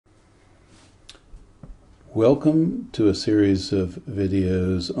Welcome to a series of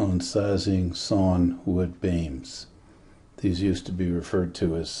videos on sizing sawn wood beams. These used to be referred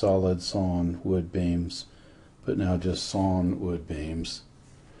to as solid sawn wood beams, but now just sawn wood beams.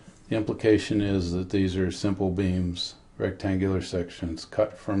 The implication is that these are simple beams, rectangular sections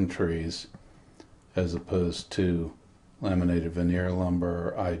cut from trees, as opposed to laminated veneer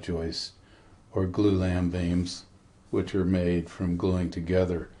lumber or I-joist or glue-lam beams, which are made from gluing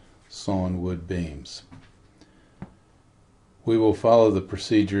together sawn wood beams. We will follow the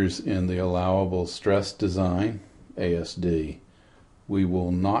procedures in the allowable stress design, ASD. We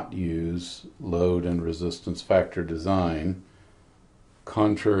will not use load and resistance factor design,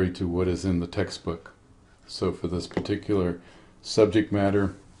 contrary to what is in the textbook. So for this particular subject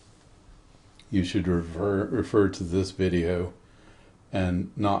matter, you should refer to this video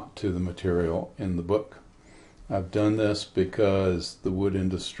and not to the material in the book. I've done this because the wood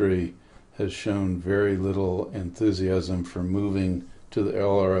industry has shown very little enthusiasm for moving to the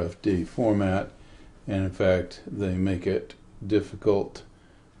LRFD format, and in fact they make it difficult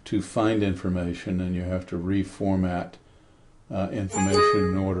to find information, and you have to reformat information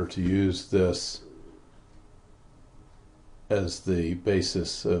in order to use this as the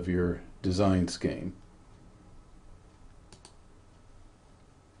basis of your design scheme.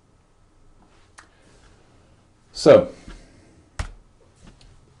 So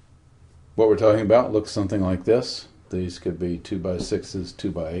what we're talking about looks something like this. These could be 2x6s,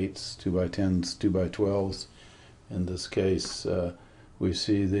 2x8s, 2x10s, 2x12s. In this case, we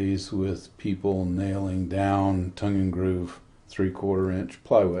see these with people nailing down tongue and groove 3/4 inch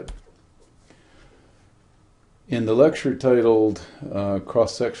plywood. In the lecture titled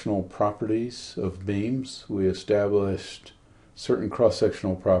Cross-Sectional Properties of Beams, we established certain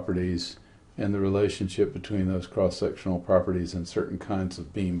cross-sectional properties and the relationship between those cross-sectional properties and certain kinds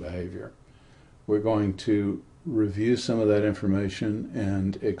of beam behavior. We're going to review some of that information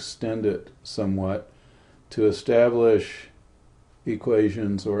and extend it somewhat to establish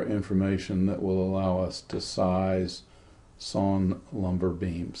equations or information that will allow us to size sawn lumber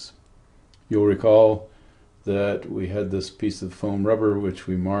beams. You'll recall that we had this piece of foam rubber which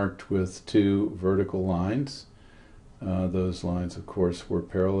we marked with two vertical lines. Those lines, of course, were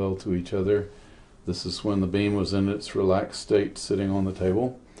parallel to each other. This is when the beam was in its relaxed state sitting on the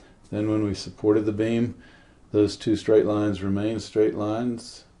table. Then when we supported the beam, those two straight lines remained straight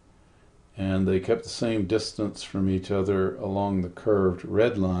lines, and they kept the same distance from each other along the curved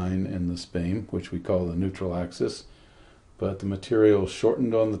red line in this beam, which we call the neutral axis, but the material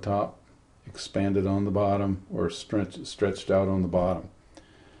shortened on the top, expanded on the bottom, or stretched out on the bottom.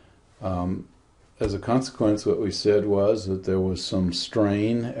 As a consequence, what we said was that there was some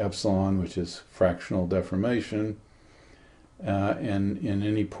strain, epsilon, which is fractional deformation, and in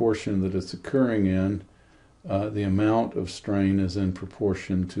any portion that it's occurring in, the amount of strain is in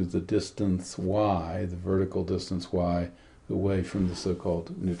proportion to the distance y, the vertical distance y, away from the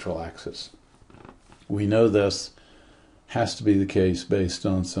so-called neutral axis. We know this has to be the case based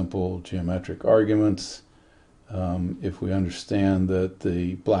on simple geometric arguments. If we understand that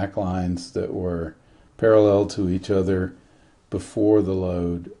the black lines that were parallel to each other before the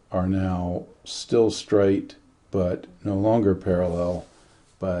load are now still straight but no longer parallel,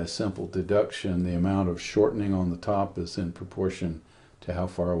 by a simple deduction, the amount of shortening on the top is in proportion to how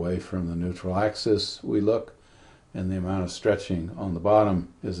far away from the neutral axis we look, and the amount of stretching on the bottom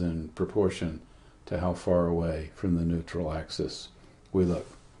is in proportion to how far away from the neutral axis we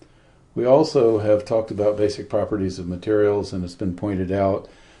look. We also have talked about basic properties of materials, and it's been pointed out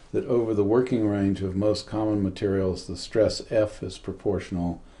that over the working range of most common materials, the stress F is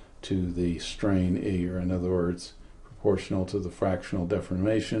proportional to the strain E, or in other words, proportional to the fractional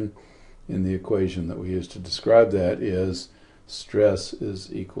deformation. In the equation that we use to describe that is stress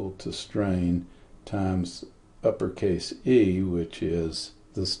is equal to strain times uppercase E, which is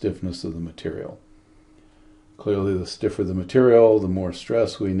the stiffness of the material. Clearly, the stiffer the material, the more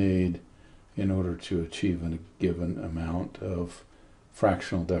stress we need in order to achieve a given amount of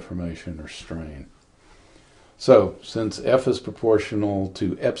fractional deformation or strain. So, since F is proportional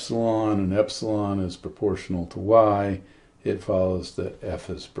to epsilon and epsilon is proportional to y, it follows that F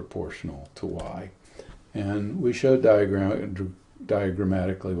is proportional to y. And we showed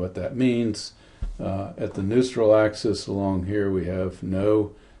diagrammatically what that means. At the neutral axis along here we have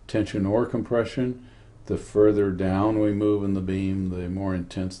no tension or compression. The further down we move in the beam, the more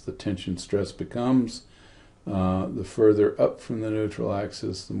intense the tension stress becomes. The further up from the neutral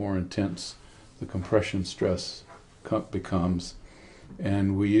axis, the more intense the compression stress becomes,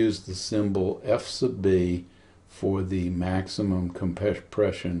 and we use the symbol F sub B for the maximum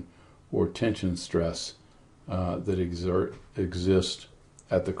compression or tension stress that exist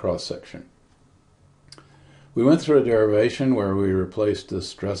at the cross section. We went through a derivation where we replaced the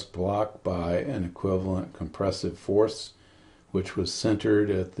stress block by an equivalent compressive force, which was centered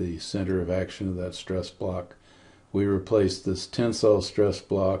at the center of action of that stress block. We replaced this tensile stress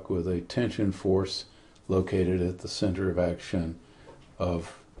block with a tension force located at the center of action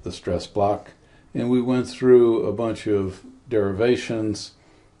of the stress block. And we went through a bunch of derivations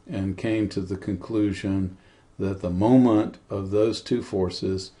and came to the conclusion that the moment of those two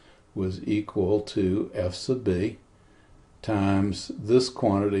forces was equal to F sub B times this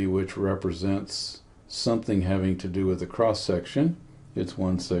quantity, which represents something having to do with the cross section. It's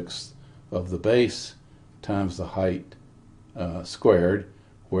 1/6 of the base times the height squared,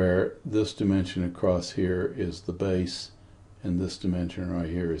 where this dimension across here is the base and this dimension right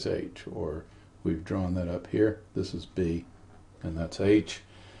here is h, or we've drawn that up here. This is B and that's h.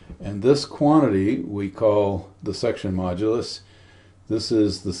 And this quantity we call the section modulus. This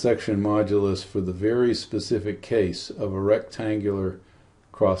is the section modulus for the very specific case of a rectangular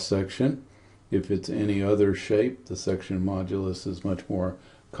cross section. If it's any other shape, the section modulus is much more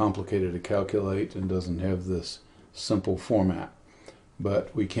complicated to calculate and doesn't have this simple format.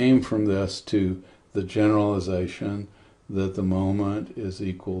 But we came from this to the generalization that the moment is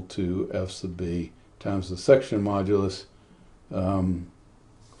equal to F sub B times the section modulus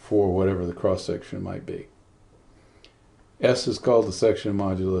for whatever the cross section might be. S is called the section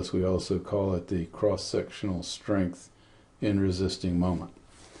modulus. We also call it the cross-sectional strength in resisting moment.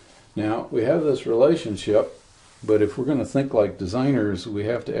 Now, we have this relationship, but if we're going to think like designers, we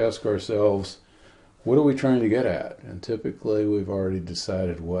have to ask ourselves, what are we trying to get at? And typically, we've already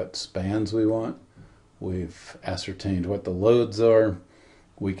decided what spans we want. We've ascertained what the loads are.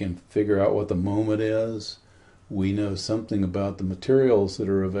 We can figure out what the moment is. We know something about the materials that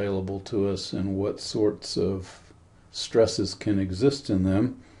are available to us and what sorts of stresses can exist in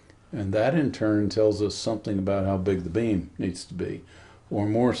them, and that in turn tells us something about how big the beam needs to be, or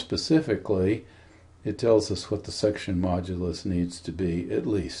more specifically it tells us what the section modulus needs to be at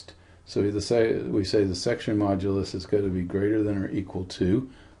least. So we say the section modulus is going to be greater than or equal to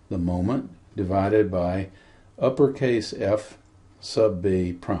the moment divided by uppercase F sub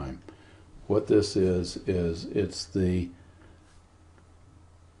B prime. What this is it's the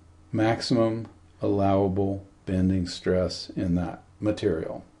maximum allowable bending stress in that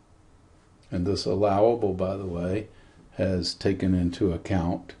material. And this allowable, by the way, has taken into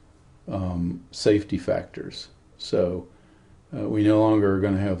account safety factors. So we no longer are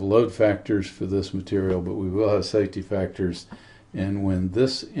going to have load factors for this material, but we will have safety factors. And when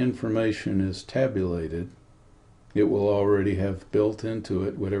this information is tabulated, it will already have built into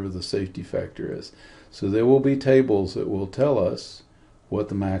it whatever the safety factor is. So there will be tables that will tell us what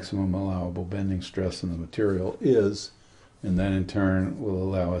the maximum allowable bending stress in the material is, and that in turn will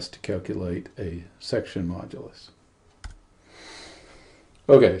allow us to calculate a section modulus.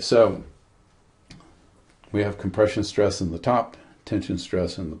 Okay, so we have compression stress in the top, tension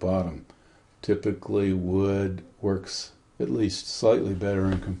stress in the bottom. Typically wood works at least slightly better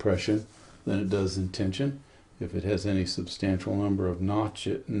in compression than it does in tension. If it has any substantial number of knots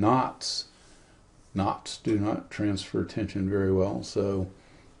do not transfer tension very well, so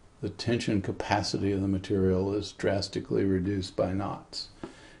the tension capacity of the material is drastically reduced by knots.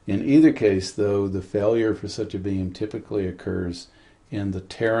 In either case, though, the failure for such a beam typically occurs in the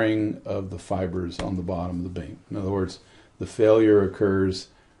tearing of the fibers on the bottom of the beam. In other words, the failure occurs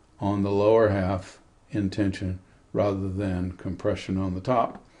on the lower half in tension rather than compression on the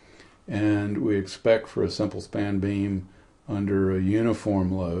top. And we expect for a simple span beam under a uniform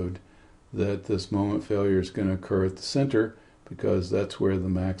load that this moment failure is going to occur at the center, because that's where the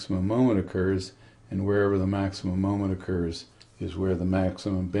maximum moment occurs, and wherever the maximum moment occurs is where the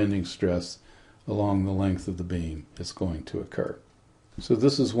maximum bending stress along the length of the beam is going to occur. So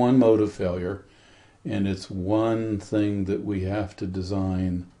this is one mode of failure, and it's one thing that we have to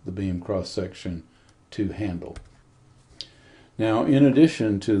design the beam cross-section to handle. Now, in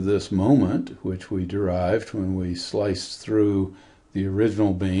addition to this moment, which we derived when we sliced through the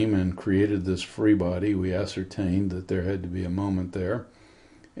original beam and created this free body, we ascertained that there had to be a moment there,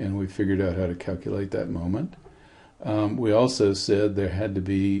 and we figured out how to calculate that moment. We also said there had to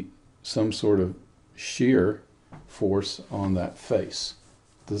be some sort of shear force on that face.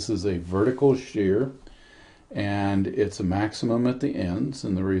 This is a vertical shear, and it's a maximum at the ends,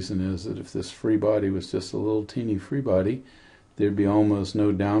 and the reason is that if this free body was just a little teeny free body, there'd be almost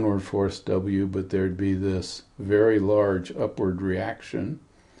no downward force W, but there'd be this very large upward reaction,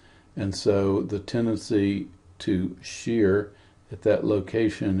 and so the tendency to shear at that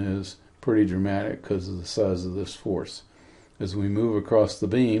location is pretty dramatic because of the size of this force. As we move across the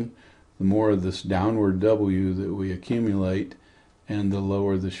beam, the more of this downward W that we accumulate, and the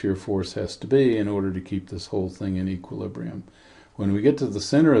lower the shear force has to be in order to keep this whole thing in equilibrium. When we get to the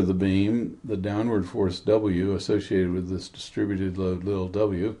center of the beam, the downward force W associated with this distributed load little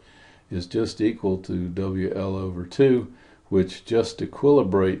w is just equal to WL over 2, which just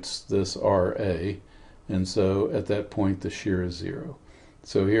equilibrates this RA, and so at that point the shear is 0.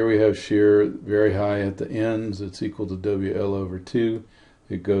 So here we have shear very high at the ends. It's equal to WL over 2.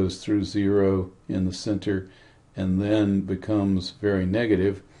 It goes through 0 in the center and then becomes very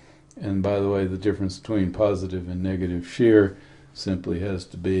negative. And by the way, the difference between positive and negative shear simply has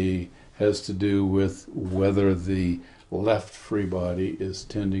to do with whether the left free body is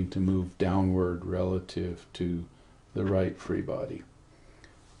tending to move downward relative to the right free body.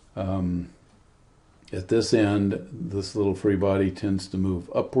 At this end, this little free body tends to move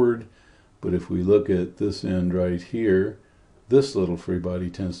upward, but if we look at this end right here, this little free body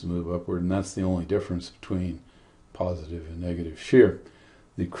tends to move upward, and that's the only difference between positive and negative shear.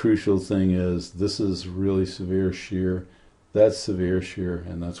 The crucial thing is this is really severe shear, that's severe shear,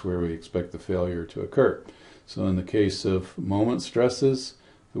 and that's where we expect the failure to occur. So in the case of moment stresses,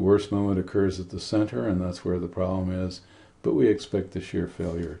 the worst moment occurs at the center, and that's where the problem is, but we expect the shear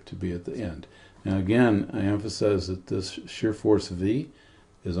failure to be at the end. Now again, I emphasize that this shear force V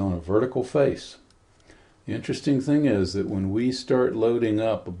is on a vertical face. The interesting thing is that when we start loading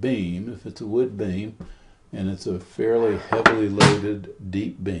up a beam, if it's a wood beam, and it's a fairly heavily loaded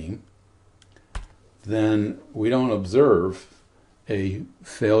deep beam, then we don't observe a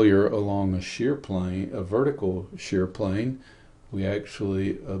failure along a shear plane, a vertical shear plane. We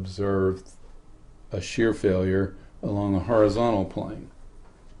actually observe a shear failure along a horizontal plane.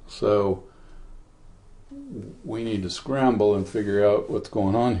 So we need to scramble and figure out what's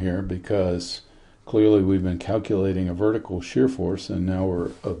going on here, because clearly we've been calculating a vertical shear force and now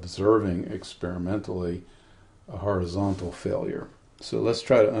we're observing experimentally a horizontal failure. So let's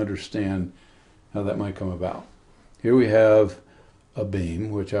try to understand how that might come about. Here we have a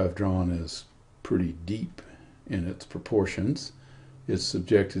beam which I've drawn as pretty deep in its proportions. It's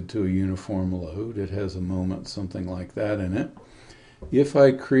subjected to a uniform load. It has a moment something like that in it. If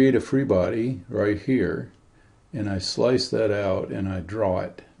I create a free body right here and I slice that out and I draw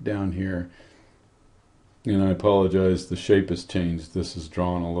it down here, and I apologize, the shape has changed. This is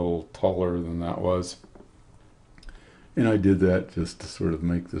drawn a little taller than that was. And I did that just to sort of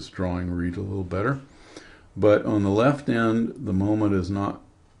make this drawing read a little better. But on the left end, the moment is not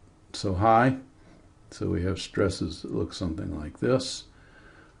so high. So we have stresses that look something like this.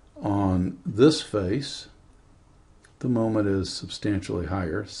 On this face, the moment is substantially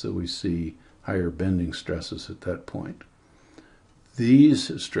higher, so we see higher bending stresses at that point.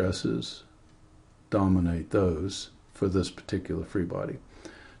 These stresses dominate those for this particular free body.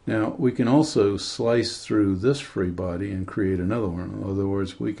 Now, we can also slice through this free body and create another one. In other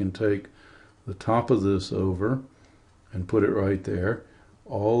words, we can take the top of this over and put it right there.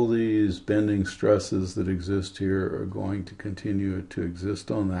 All these bending stresses that exist here are going to continue to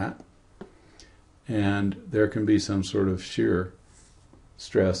exist on that. And there can be some sort of shear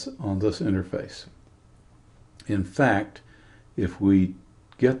stress on this interface. In fact, if we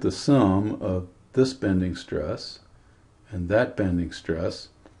get the sum of this bending stress and that bending stress,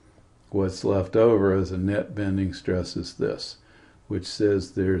 what's left over as a net bending stress is this, which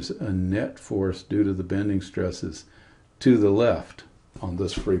says there's a net force due to the bending stresses to the left on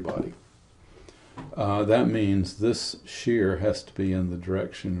this free body. That means this shear has to be in the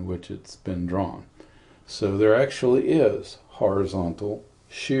direction in which it's been drawn. So there actually is horizontal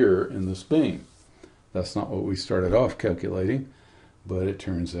shear in this beam. That's not what we started off calculating, but it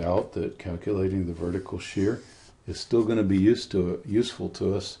turns out that calculating the vertical shear is still going to be useful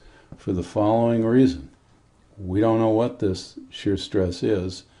to us for the following reason. We don't know what this shear stress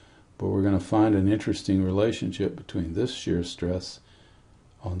is, but we're going to find an interesting relationship between this shear stress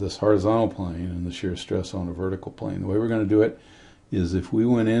on this horizontal plane and the shear stress on a vertical plane. The way we're going to do it is if we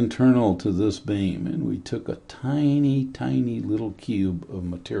went internal to this beam and we took a tiny, tiny little cube of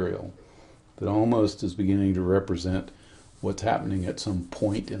material that almost is beginning to represent what's happening at some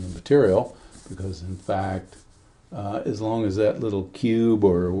point in the material, because in fact, as long as that little cube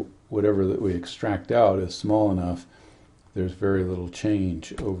or whatever that we extract out is small enough, there's very little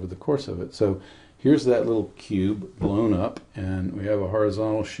change over the course of it. So here's that little cube blown up, and we have a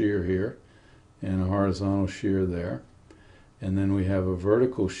horizontal shear here and a horizontal shear there. And then we have a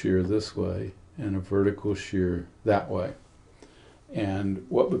vertical shear this way and a vertical shear that way. And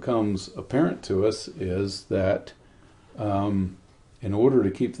what becomes apparent to us is that In order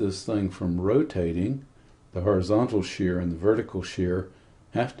to keep this thing from rotating, the horizontal shear and the vertical shear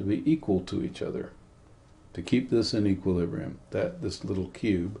have to be equal to each other. To keep this in equilibrium, this little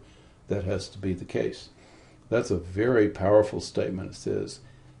cube, that has to be the case. That's a very powerful statement. It says,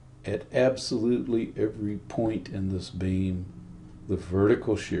 at absolutely every point in this beam, the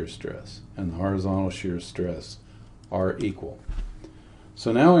vertical shear stress and the horizontal shear stress are equal.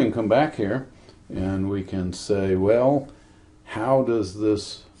 So now we can come back here and we can say, well, how does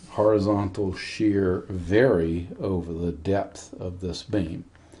this horizontal shear vary over the depth of this beam?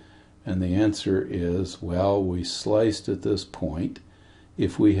 And the answer is, well, we sliced at this point.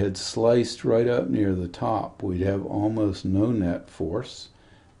 If we had sliced right up near the top, we'd have almost no net force,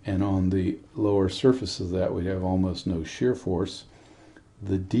 and on the lower surface of that, we'd have almost no shear force.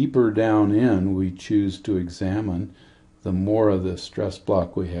 The deeper down in we choose to examine, the more of the stress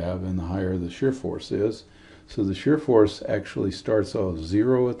block we have and the higher the shear force is. So the shear force actually starts off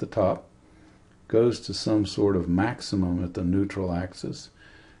 0 at the top, goes to some sort of maximum at the neutral axis,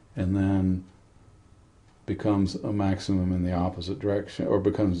 and then becomes a maximum in the opposite direction, or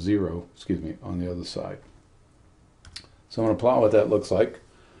becomes 0, on the other side. So I'm going to plot what that looks like.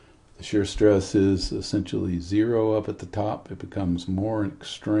 The shear stress is essentially 0 up at the top. It becomes more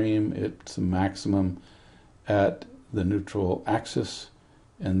extreme. It's a maximum at the neutral axis,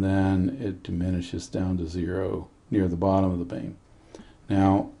 and then it diminishes down to 0 near the bottom of the beam.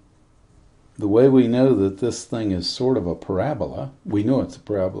 Now, the way we know that this thing is sort of a parabola, we know it's a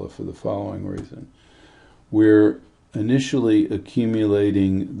parabola for the following reason. We're initially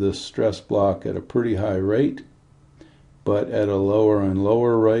accumulating the stress block at a pretty high rate, but at a lower and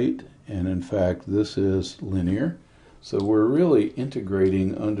lower rate, and in fact this is linear. So we're really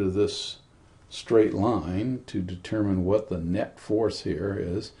integrating under this straight line to determine what the net force here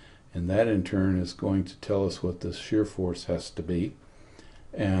is, and that in turn is going to tell us what the shear force has to be.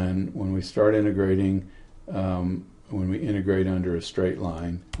 And when we start integrating, when we integrate under a straight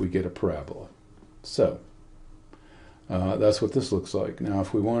line, we get a parabola. So that's what this looks like. Now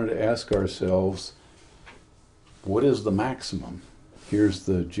if we wanted to ask ourselves, what is the maximum? Here's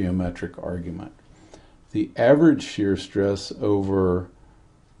the geometric argument. The average shear stress over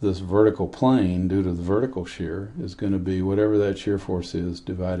this vertical plane due to the vertical shear is going to be whatever that shear force is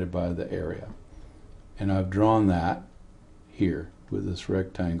divided by the area. And I've drawn that here with this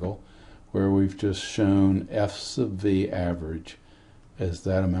rectangle where we've just shown F sub V average as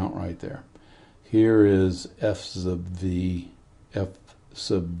that amount right there. Here is F sub V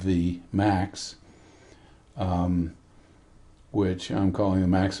max, which I'm calling the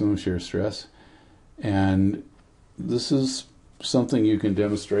maximum shear stress. And this is something you can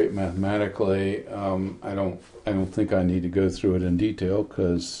demonstrate mathematically. I don't think I need to go through it in detail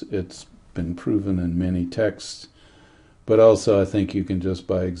because it's been proven in many texts. But also I think you can just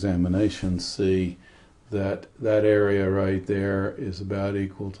by examination see that that area right there is about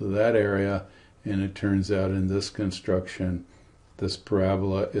equal to that area, and it turns out in this construction this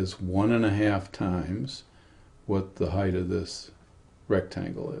parabola is 1.5 times what the height of this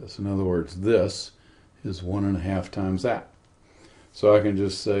rectangle is. In other words, this is 1.5 times that. So I can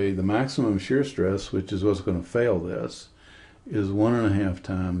just say the maximum shear stress, which is what's going to fail this, is 1.5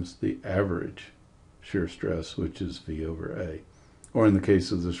 times the average shear stress, which is V over A. Or in the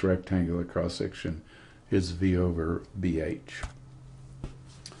case of this rectangular cross-section, it's V over BH.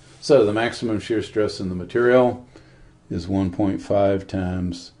 So the maximum shear stress in the material is 1.5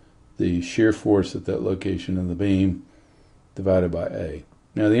 times the shear force at that location in the beam divided by A.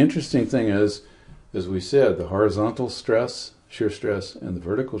 Now the interesting thing is, as we said, the horizontal stress, shear stress, and the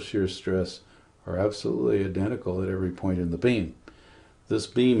vertical shear stress are absolutely identical at every point in the beam. This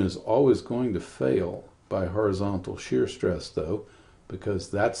beam is always going to fail by horizontal shear stress though, because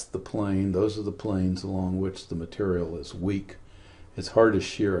that's the plane, those are the planes along which the material is weak. It's hard to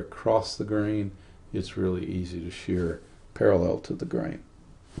shear across the grain. It's really easy to shear parallel to the grain.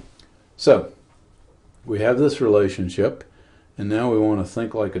 So we have this relationship, and now we want to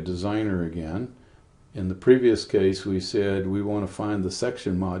think like a designer again. In the previous case we said we want to find the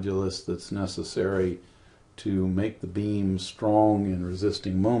section modulus that's necessary to make the beam strong in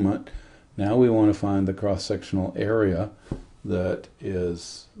resisting moment. Now we want to find the cross-sectional area that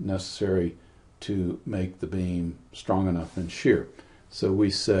is necessary to make the beam strong enough in shear. So we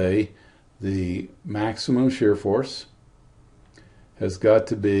say the maximum shear force has got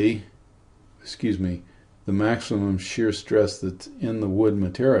to be, the maximum shear stress that's in the wood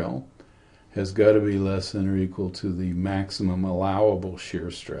material has got to be less than or equal to the maximum allowable shear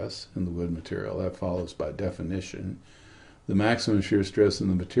stress in the wood material. That follows by definition. The maximum shear stress in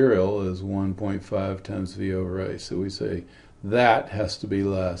the material is 1.5 times V over A. So we say that has to be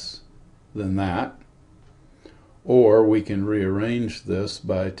less than that. Or we can rearrange this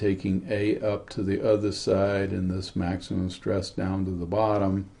by taking A up to the other side and this maximum stress down to the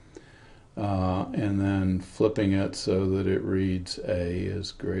bottom, and then flipping it so that it reads A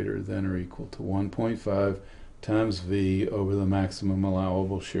is greater than or equal to 1.5 times V over the maximum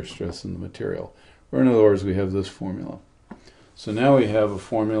allowable shear stress in the material. Or in other words, we have this formula. So now we have a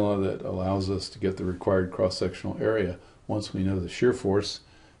formula that allows us to get the required cross-sectional area once we know the shear force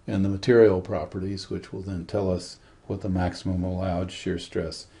and the material properties, which will then tell us what the maximum allowed shear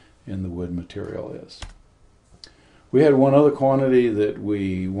stress in the wood material is. We had one other quantity that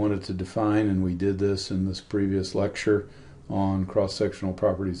we wanted to define, and we did this in this previous lecture on cross-sectional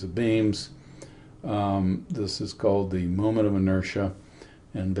properties of beams. This is called the moment of inertia,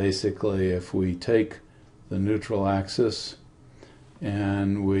 and basically if we take the neutral axis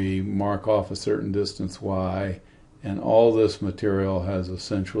and we mark off a certain distance y, and all this material has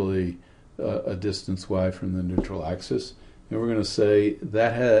essentially a distance y from the neutral axis, and we're going to say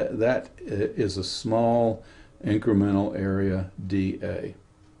that is a small incremental area dA.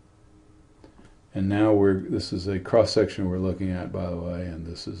 And now this is a cross section we're looking at, by the way, and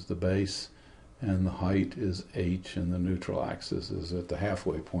this is the base, and the height is h, and the neutral axis is at the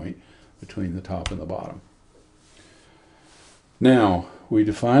halfway point between the top and the bottom. Now we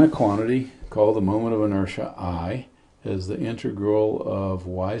define a quantity called the moment of inertia I as the integral of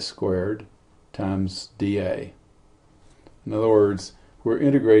y squared times dA. In other words, we're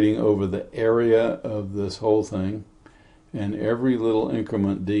integrating over the area of this whole thing, and every little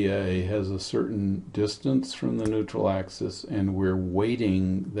increment dA has a certain distance from the neutral axis, and we're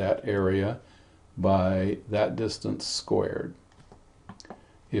weighting that area by that distance squared.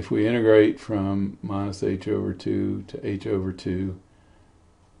 If we integrate from minus h over 2 to h over 2,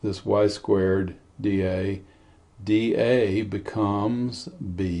 this y squared dA becomes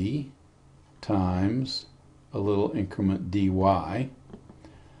b times a little increment dy.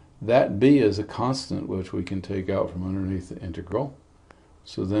 That b is a constant which we can take out from underneath the integral.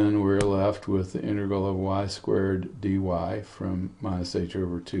 So then we're left with the integral of y squared dy from minus h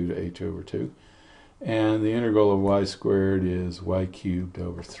over 2 to h over 2. And the integral of y squared is y cubed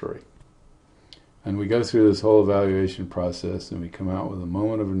over 3. And we go through this whole evaluation process, and we come out with a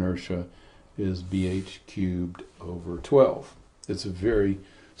moment of inertia is bh cubed over 12. It's a very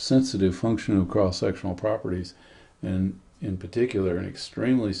sensitive function of cross-sectional properties, and in particular an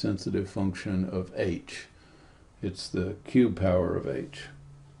extremely sensitive function of h. It's the cube power of h,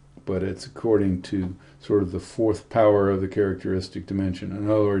 but it's according to sort of the fourth power of the characteristic dimension. In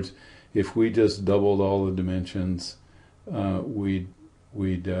other words, if we just doubled all the dimensions, we'd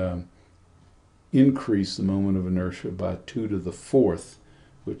increase the moment of inertia by 2 to the 4th,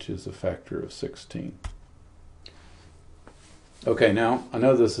 which is a factor of 16. Okay, now I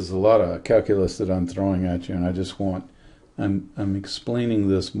know this is a lot of calculus that I'm throwing at you, and I just I'm explaining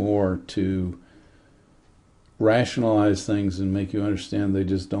this more to rationalize things and make you understand they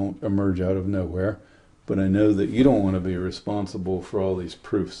just don't emerge out of nowhere. But I know that you don't want to be responsible for all these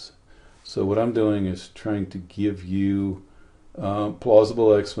proofs. So what I'm doing is trying to give you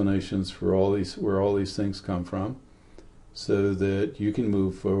plausible explanations for where all these things come from, so that you can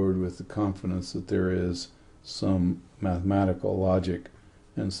move forward with the confidence that there is some mathematical logic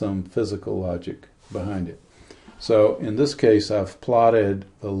and some physical logic behind it. So in this case, I've plotted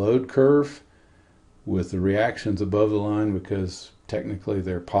the load curve with the reactions above the line because technically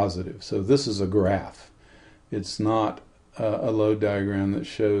they're positive. So this is a graph. It's not a load diagram that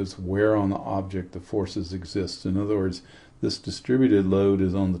shows where on the object the forces exist. In other words, this distributed load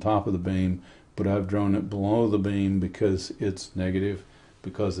is on the top of the beam, but I've drawn it below the beam because it's negative,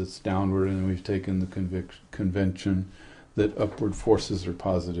 because it's downward, and we've taken the convention that upward forces are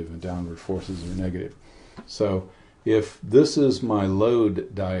positive and downward forces are negative. So if this is my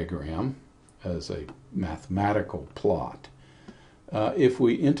load diagram as a mathematical plot, if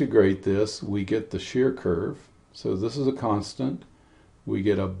we integrate this, we get the shear curve. So this is a constant. We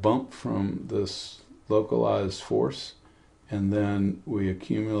get a bump from this localized force, and then we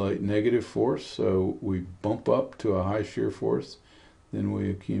accumulate negative force. So we bump up to a high shear force, then we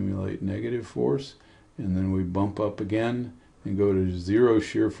accumulate negative force, and then we bump up again and go to zero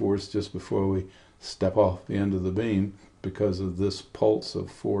shear force just before we step off the end of the beam because of this pulse of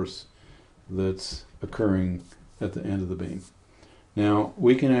force that's occurring at the end of the beam. Now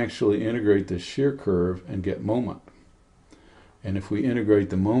we can actually integrate the shear curve and get moment. And if we integrate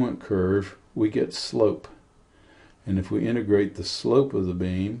the moment curve, we get slope. And if we integrate the slope of the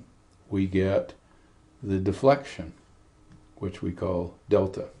beam, we get the deflection, which we call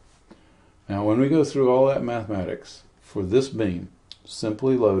delta. Now when we go through all that mathematics, for this beam,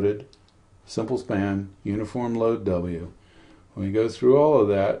 simply loaded, simple span, uniform load W. When we go through all of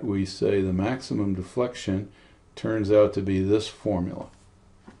that, we say the maximum deflection turns out to be this formula.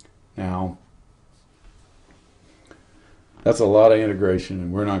 Now, that's a lot of integration,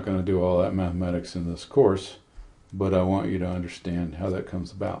 and we're not going to do all that mathematics in this course, but I want you to understand how that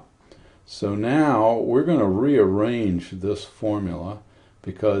comes about. So now we're going to rearrange this formula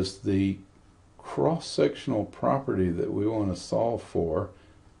because the cross-sectional property that we want to solve for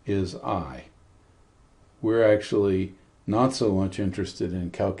is I. We're actually not so much interested in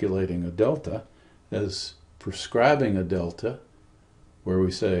calculating a delta as prescribing a delta where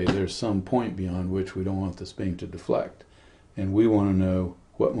we say there's some point beyond which we don't want this beam to deflect. And we want to know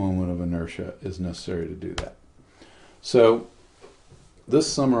what moment of inertia is necessary to do that. So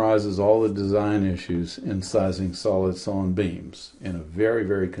this summarizes all the design issues in sizing solid sawn beams in a very,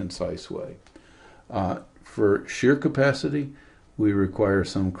 very concise way. For shear capacity, we require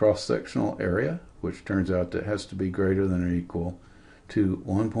some cross-sectional area, which turns out that has to be greater than or equal to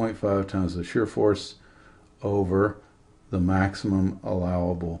 1.5 times the shear force over the maximum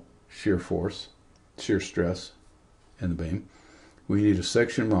allowable shear force, shear stress in the beam. We need a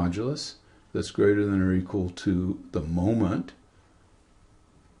section modulus that's greater than or equal to the moment,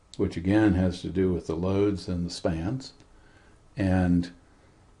 which again has to do with the loads and the spans, and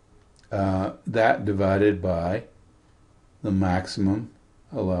that divided by the maximum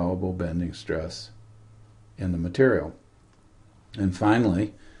allowable bending stress in the material. And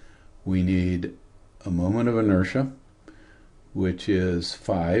finally, we need a moment of inertia, which is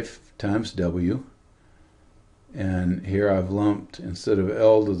 5 times W. And here I've lumped, instead of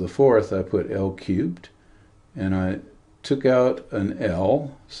L to the fourth, I put L cubed. And I took out an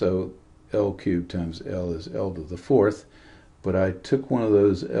L, so L cubed times L is L to the fourth. But I took one of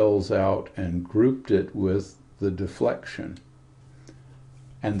those L's out and grouped it with the deflection.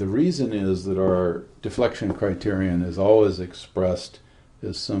 And the reason is that our deflection criterion is always expressed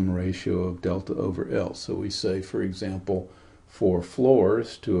as some ratio of delta over L. So we say, for example, for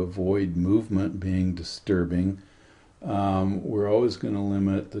floors, to avoid movement being disturbing, we're always going to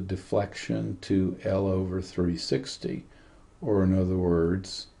limit the deflection to L over 360. Or in other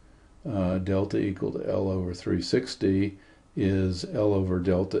words, delta equal to L over 360 is L over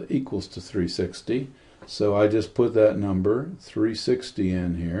delta equals to 360. So I just put that number 360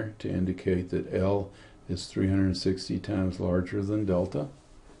 in here to indicate that L is 360 times larger than delta.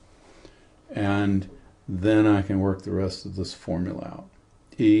 And then I can work the rest of this formula out.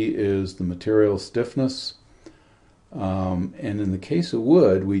 E is the material stiffness. And in the case of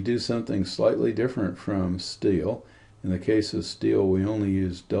wood, we do something slightly different from steel. In the case of steel, we only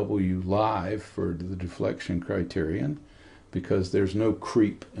use W live for the deflection criterion because there's no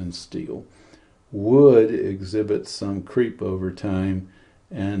creep in steel. Wood exhibits some creep over time,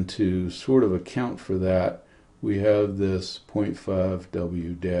 and to sort of account for that, we have this 0.5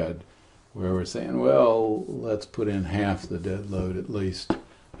 W dead, where we're saying, well, let's put in half the dead load at least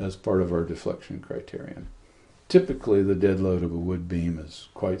as part of our deflection criterion. Typically, the dead load of a wood beam is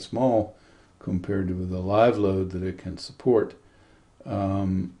quite small compared to the live load that it can support.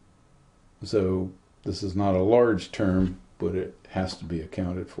 So this is not a large term, but it has to be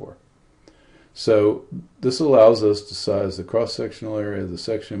accounted for. So this allows us to size the cross-sectional area, the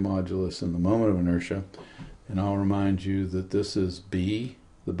section modulus, and the moment of inertia. And I'll remind you that this is B,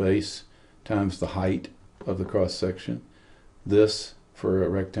 the base, times the height of the cross-section. This, for a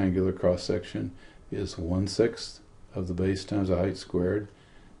rectangular cross-section, is 1/6 of the base times the height squared.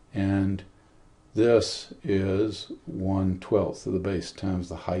 And this is 1/12 of the base times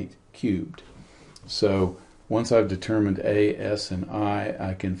the height cubed. So once I've determined A, S, and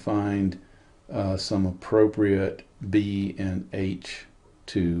I can find some appropriate B and H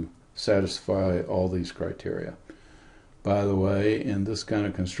to satisfy all these criteria. By the way, in this kind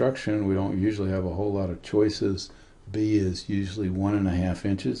of construction, we don't usually have a whole lot of choices. B is usually 1.5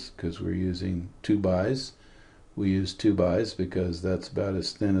 inches because we're using 2x. We use 2x because that's about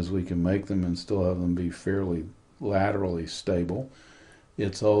as thin as we can make them and still have them be fairly laterally stable.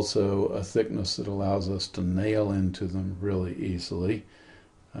 It's also a thickness that allows us to nail into them really easily.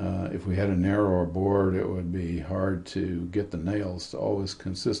 If we had a narrower board, it would be hard to get the nails to always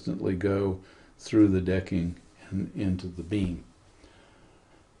consistently go through the decking and into the beam.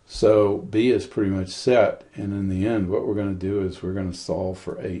 So B is pretty much set, and in the end what we're going to do is we're going to solve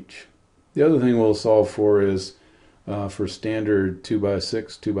for H. The other thing we'll solve for is for standard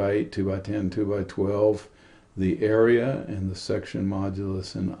 2x6, 2x8, 2x10, 2x12, the area and the section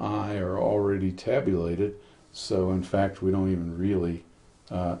modulus and I are already tabulated, so in fact we don't even really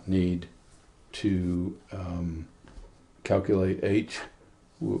need to calculate H,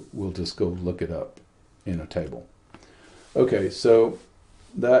 we'll just go look it up in a table. Okay, so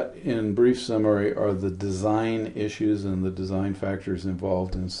that in brief summary are the design issues and the design factors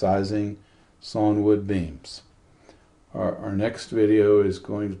involved in sizing sawn wood beams. Our next video is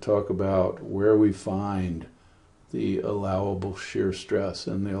going to talk about where we find the allowable shear stress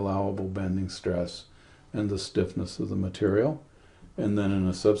and the allowable bending stress and the stiffness of the material. And then in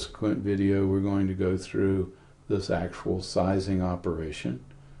a subsequent video, we're going to go through this actual sizing operation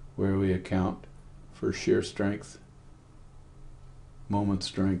where we account for shear strength, moment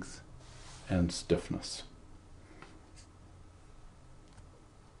strength, and stiffness.